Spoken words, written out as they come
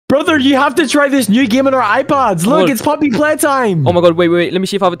Brother, you have to try this new game on our iPads. Look, it's Puppy Playtime. Oh my god, wait. Let me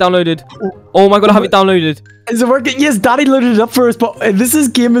see if I have it downloaded. Oh my god, I have it downloaded. Is it working? Yes, Daddy loaded it up for us, but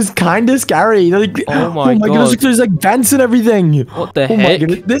game is kind of scary. Like, oh my god. Goodness, there's like vents and everything. What the heck?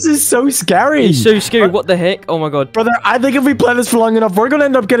 This is so scary. It's so scary. What the heck? Oh my god. Brother, I think if we play this for long enough, we're going to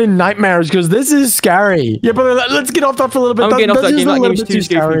end up getting nightmares because this is scary. Yeah, brother, let's get off that for a little bit. I'm getting off that game. That game is too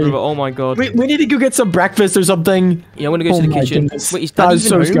scary for me, brother. Oh my god. We need to go get some breakfast or something. Yeah, I want to go to the kitchen. Goodness. Wait, is Dad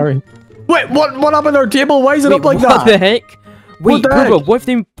even home? Scary. Wait, what happened to our table? Why is it up like that? What the heck? Wait, brother, heck? what if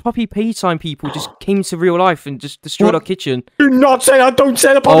them Puppy Playtime people just came to real life and just destroyed our kitchen? Do not say that. Don't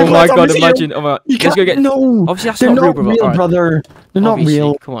say that. Oh my god, imagine. Oh my, let's go get... No. Obviously, that's not real, brother. Brother. They're not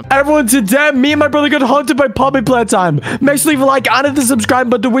real. Come on. Everyone, today, me and my brother got haunted by Puppy Playtime. Make sure to leave a like and hit the subscribe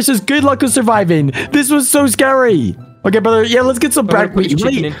button to wish us good luck with surviving. This was so scary. Okay, brother. Yeah, let's get some breakfast.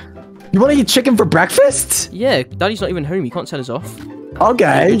 You want to eat chicken for breakfast? Yeah, Daddy's not even home. He can't tell us off.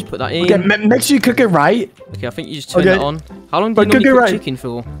 Okay. Just put that in. Okay, make sure you cook it right. Okay, I think you just turn that on. How long do you normally cook chicken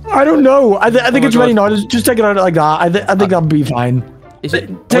for? I don't know. I think it's ready now. Just take it out like that. I think that'll be fine. Is it?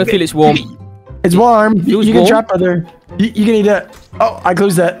 I feel it's warm. It's warm. You can try it, brother. You can eat it. Oh, I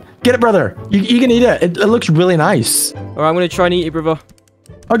closed it. Get it, brother. You can eat it. It looks really nice. Alright, I'm going to try and eat it, brother.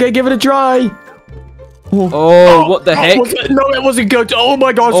 Okay, give it a try. Oh, what the heck? No, it wasn't good. Oh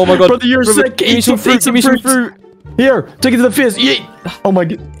my gosh. Oh my god. Brother, you're sick. Give me some fruit. Give me some fruit. Here, take it to the fizz. Eat. Oh my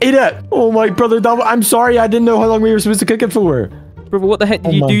god. Eat it. Oh my brother. I'm sorry. I didn't know how long we were supposed to cook it for. Brother, what the heck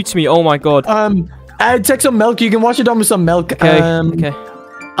did you do to me? Oh my god. Take some milk. You can wash it down with some milk. Okay. Okay.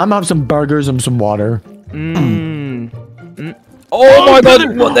 I'm gonna have some burgers and some water. Oh my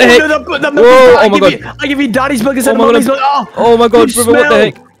god, what the heck? Whoa, oh my god. I give you Daddy's milk instead of Mommy's milk. Oh my god, brother, what the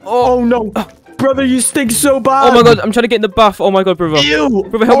heck? Oh no. Brother, you stink so bad. Oh my god, I'm trying to get in the bath. Oh my god, brother. Ew.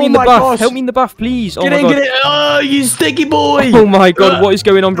 Brother, help me in the bath. Help me in the bath, please. Oh my god. Get in. Oh, you stinky boy. Oh my god, what is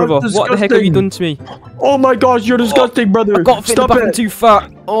going on, brother? What the heck have you done to me? Oh my gosh, you're disgusting, brother. I can't fit in the bath. I'm too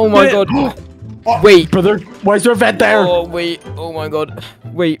fat. Oh my god. Wait. Brother, why is there a vent there? Oh, wait. Oh my god.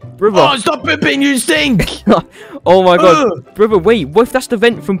 Wait, brother. Oh, stop pipping, you stink. Oh my god. Brother, wait. What if that's the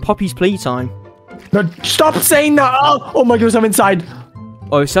vent from Puppy's Playtime? No, stop saying that. Oh my goodness, I'm inside.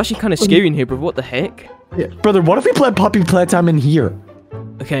 Oh, it's actually kind of scary in here, brother. What the heck? Yeah. Brother, what if we play Puppy Playtime in here?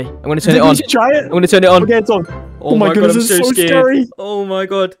 Okay, I'm gonna turn it on. You should try it. I'm gonna turn it on. Okay, it's on. Oh my goodness, this is so scary. Oh my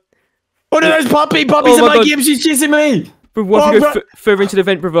god. Oh no, there's Puppy. Puppy's in my game. She's chasing me. Bro, what if we go further into the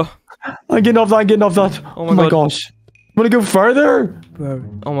vent, brother? I'm getting off that. I'm getting off that. Oh my gosh. Want to go further? Bro.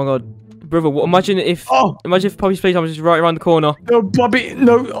 Oh my god. Brother, imagine if Puppy's Playtime was just right around the corner. No, Puppy.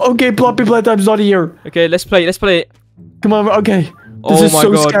 No. Okay, Puppy Playtime's not here. Okay, let's play it. Let's play it. Come on. Okay. This is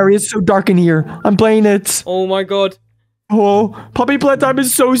so scary. It's so dark in here. I'm playing it. Oh my god. Oh, Puppy Playtime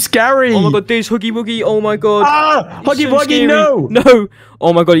is so scary. Oh my god, there's Huggy Wuggy. Oh my god. Ah, Huggy Wuggy, no. No.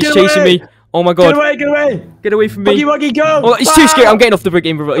 Oh my god, he's chasing me. Oh my god. Get away, get away. Get away from me. Huggy Wuggy, go. Oh, it's too scary. I'm getting off the brick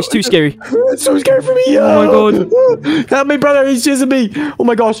game, brother. It's too scary. It's so scary for me. Oh my god. Help me, brother. He's chasing me. Oh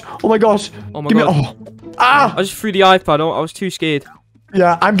my gosh. Oh my gosh. Oh my god. Ah. I just threw the iPad. I was too scared.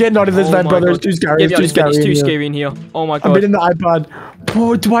 Yeah, I'm getting out of this vent, brother. It's too scary. It's too scary. It's too scary in here. Oh my god. I'm getting the iPad.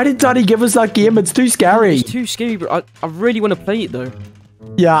 Bro, why did Daddy give us that game? It's too scary. It's too scary, bro. I really want to play it though.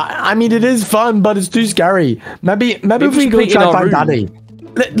 Yeah, I mean it is fun, but it's too scary. Maybe if we go try find Daddy.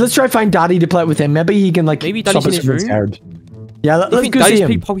 Let's try find Daddy to play with him. Maybe he can like Daddy's in his room. Scared. Yeah, let's go see him. Daddy's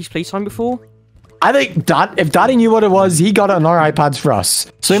played Puppy's Playtime before? I think if Daddy knew what it was, he got it on our iPads for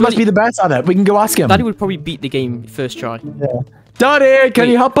us. So he must be the best at it. We can go ask him. Daddy would probably beat the game first try. Yeah. Daddy, can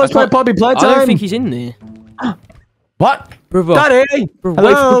you help us play Puppy Playtime? I don't think he's in there. What? Brother. Daddy! Bro, what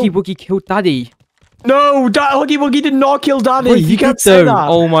if Huggy Wuggy killed Daddy? No, Huggy Wuggy did not kill Daddy. Wait, you can't say that.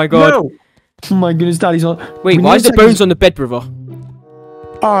 Oh my god. No. Oh my goodness, Daddy's not. Wait, why is the bones on the bed, brother?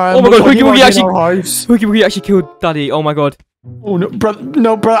 Alright. Oh my god, Huggy Wuggy actually killed Daddy. Oh my god. Oh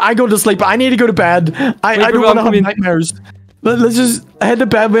no, bro, I go to sleep. I need to go to bed. I don't want to have nightmares. Let's just head to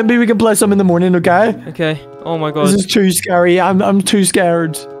bed. Maybe we can play some in the morning, okay? Okay. Oh my god. This is too scary. I'm too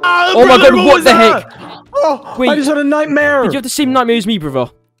scared. Oh my god, what the heck? Oh, wait, I just had a nightmare. Did you have the same nightmare as me,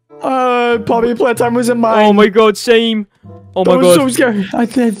 brother? Puppy Playtime was in mine. Oh my god, same. Oh my god. That was so scary. I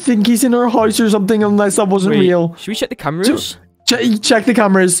think he's in our house or something, unless that wasn't real. Should we check the cameras? Check the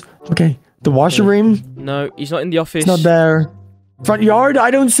cameras. Okay. The washing room? No, he's not in the office. He's not there. Front yard? I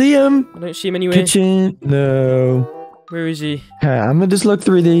don't see him. I don't see him anywhere. Kitchen? No. Where is he? Okay, I'm gonna just look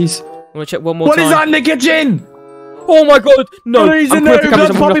through these. I'm gonna check one more time. What is that in the kitchen? Oh my god! No! No, he's in there.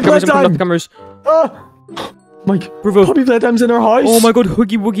 I'm putting up the cameras. Mike, brother. Puppy Playtime's in our house. Oh my god,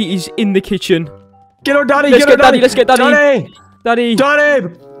 Huggy Wuggy is in the kitchen. Get our Daddy, Let's get Daddy. Let's get Daddy. Daddy.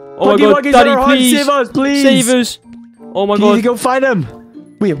 Oh my god, Daddy, please. Save us, please. Save us. Oh my god. You need to go find him.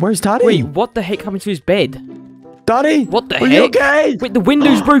 Wait, where's Daddy? Wait, what the heck happened to his bed? Daddy? What the Are heck? you okay? Wait, the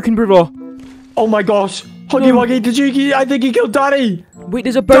window's broken, brother. Oh my gosh. Huggy Wuggy, did you... I think he killed Daddy. Wait,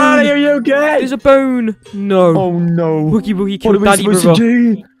 there's a bone. Daddy, are you okay? There's a bone. No. Oh no. Huggy Wuggy What are killed we Daddy, supposed brother.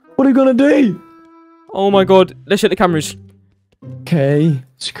 to do? What are we gonna do? Oh my god. Let's check the cameras. Okay.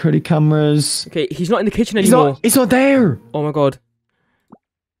 Security cameras. Okay, he's not in the kitchen anymore. He's not there. Oh my god.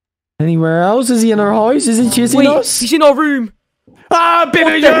 Anywhere else? Is he in our house? Is he chasing us? He's in our room. Ah, baby!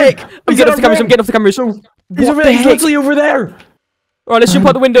 What the heck? I'm getting off the cameras. I'm getting off the cameras. He's over there. He's literally over there. Alright, let's jump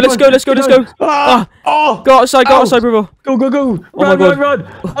out the window. Let's go. Let's go. Let's go. Oh! Go outside, brother. Go, go, go! Oh my God. Run!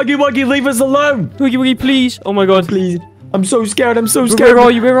 Huggy Wuggy, leave us alone! Huggy Wuggy, please. Oh my god. Please. I'm so scared. I'm so scared. Where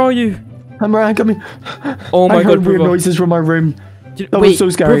are you? Where are you? I'm around. Coming. Oh my I god, heard weird brother. noises from my room. That Wait, was so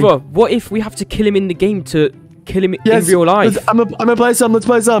scary. brother, what if we have to kill him in the game to kill him Yes, in real life? I'm gonna play some. Let's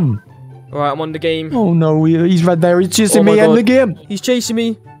play some. Alright, I'm on the game. Oh no, he's right there. He's chasing me in the game. He's chasing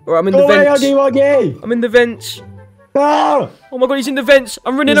me. Alright, I'm in Go the away, vents. Huggy Wuggy. I'm in the vents. Ah! Oh my god, he's in the vents.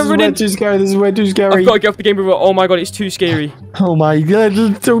 I'm running. I'm running. This is way too scary. This is way too scary. I've got to get off the game, brother. Oh my god, it's too scary. Oh my god,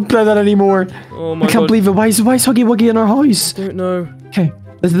 don't play that anymore. Oh my I can't god. believe it. Why is Huggy Wuggy in our house? Don't know. Okay,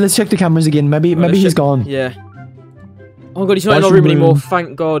 let's check the cameras again. Maybe he's gone. Yeah. Oh god, he's not in our room anymore.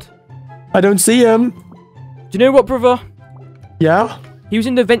 Thank god. I don't see him. Do you know what, brother? Yeah? He was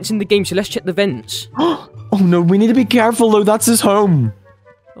in the vents in the game, so let's check the vents. Oh no, we need to be careful though. That's his home.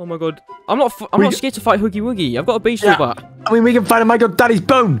 Oh my god. I'm not scared to fight Huggy Wuggy. I've got a baseball bat. I mean, we can find him. I got Daddy's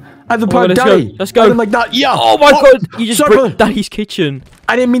bone. I have the part of let's Daddy. go. Let's go. Find him like that. Yeah. Oh my god, you just sorry, broke Daddy's kitchen.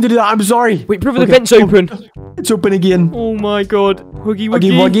 I didn't mean to do that. I'm sorry. Wait, brother, the vent's open. It's open again. Oh my god. Huggy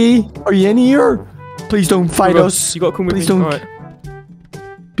Huggy Wuggy. Wuggy, are you in here? Please don't fight Brother, us. You gotta come with Please me. don't.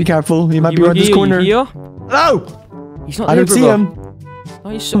 Alright. Be careful. He might be Huggy around this Wuggy, corner. are you here? Hello. He's not I there, don't see brother. him.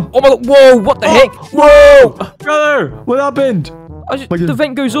 Nice. Oh my god. Whoa, what the heck? Whoa! Brother, what happened? The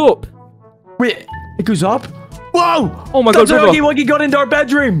vent goes up. Wait, it goes up? Whoa! Oh my god, That's how brother. Huggy Wuggy got into our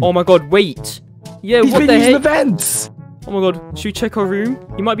bedroom. Oh my god, wait. Yeah, He's what been the using heck? the vents. Oh my god, should we check our room?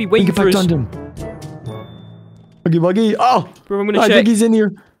 He might be We waiting can for us. back him. Huggy Wuggy. Oh! Bro, I'm gonna I check. think he's in here.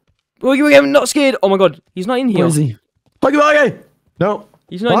 Huggy Wuggy, I'm not scared. Oh my god, he's not in here. Where is he? Huggy Wuggy! No.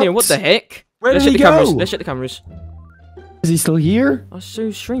 He's not in here. What the heck? Where Let's did check he the cameras. go? Let's check the cameras. Is he still here? That's so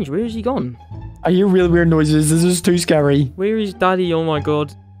strange. Where is he gone? I hear really weird noises. This is too scary. Where is Daddy? Oh my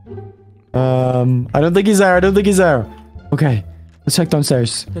god. I don't think he's there. I don't think he's there. Okay, let's check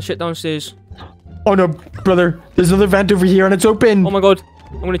downstairs. Let's check downstairs. Oh no, brother. There's another vent over here and it's open. Oh my god.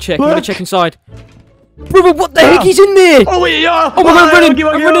 I'm gonna check. I'm Look. gonna check inside. Brother, what the heck? He's in there! Oh wait, yeah! Oh my god, I'm running!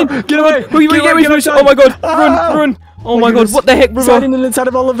 Huggy Wuggy, I'm running! Get away! Huggy Wuggy, get away from us! Oh my god! Run! Oh my god, what the heck, He's brother? hiding inside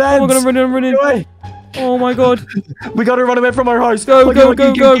of all the vents. Oh my god, I'm running! Get away! Oh my god. We gotta run away from our house. Go, Huggy go, Wuggy,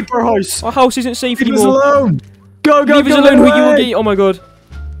 go, keep- go. Keep our house. Our house isn't safe Leave us anymore. alone. Go, go, Leave us go alone, away. Huggy Wuggy! Oh my god.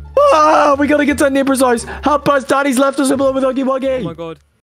 Ah, we gotta get to our neighbor's house. Help us! Daddy's left us alone with Huggy Wuggy. Oh my god.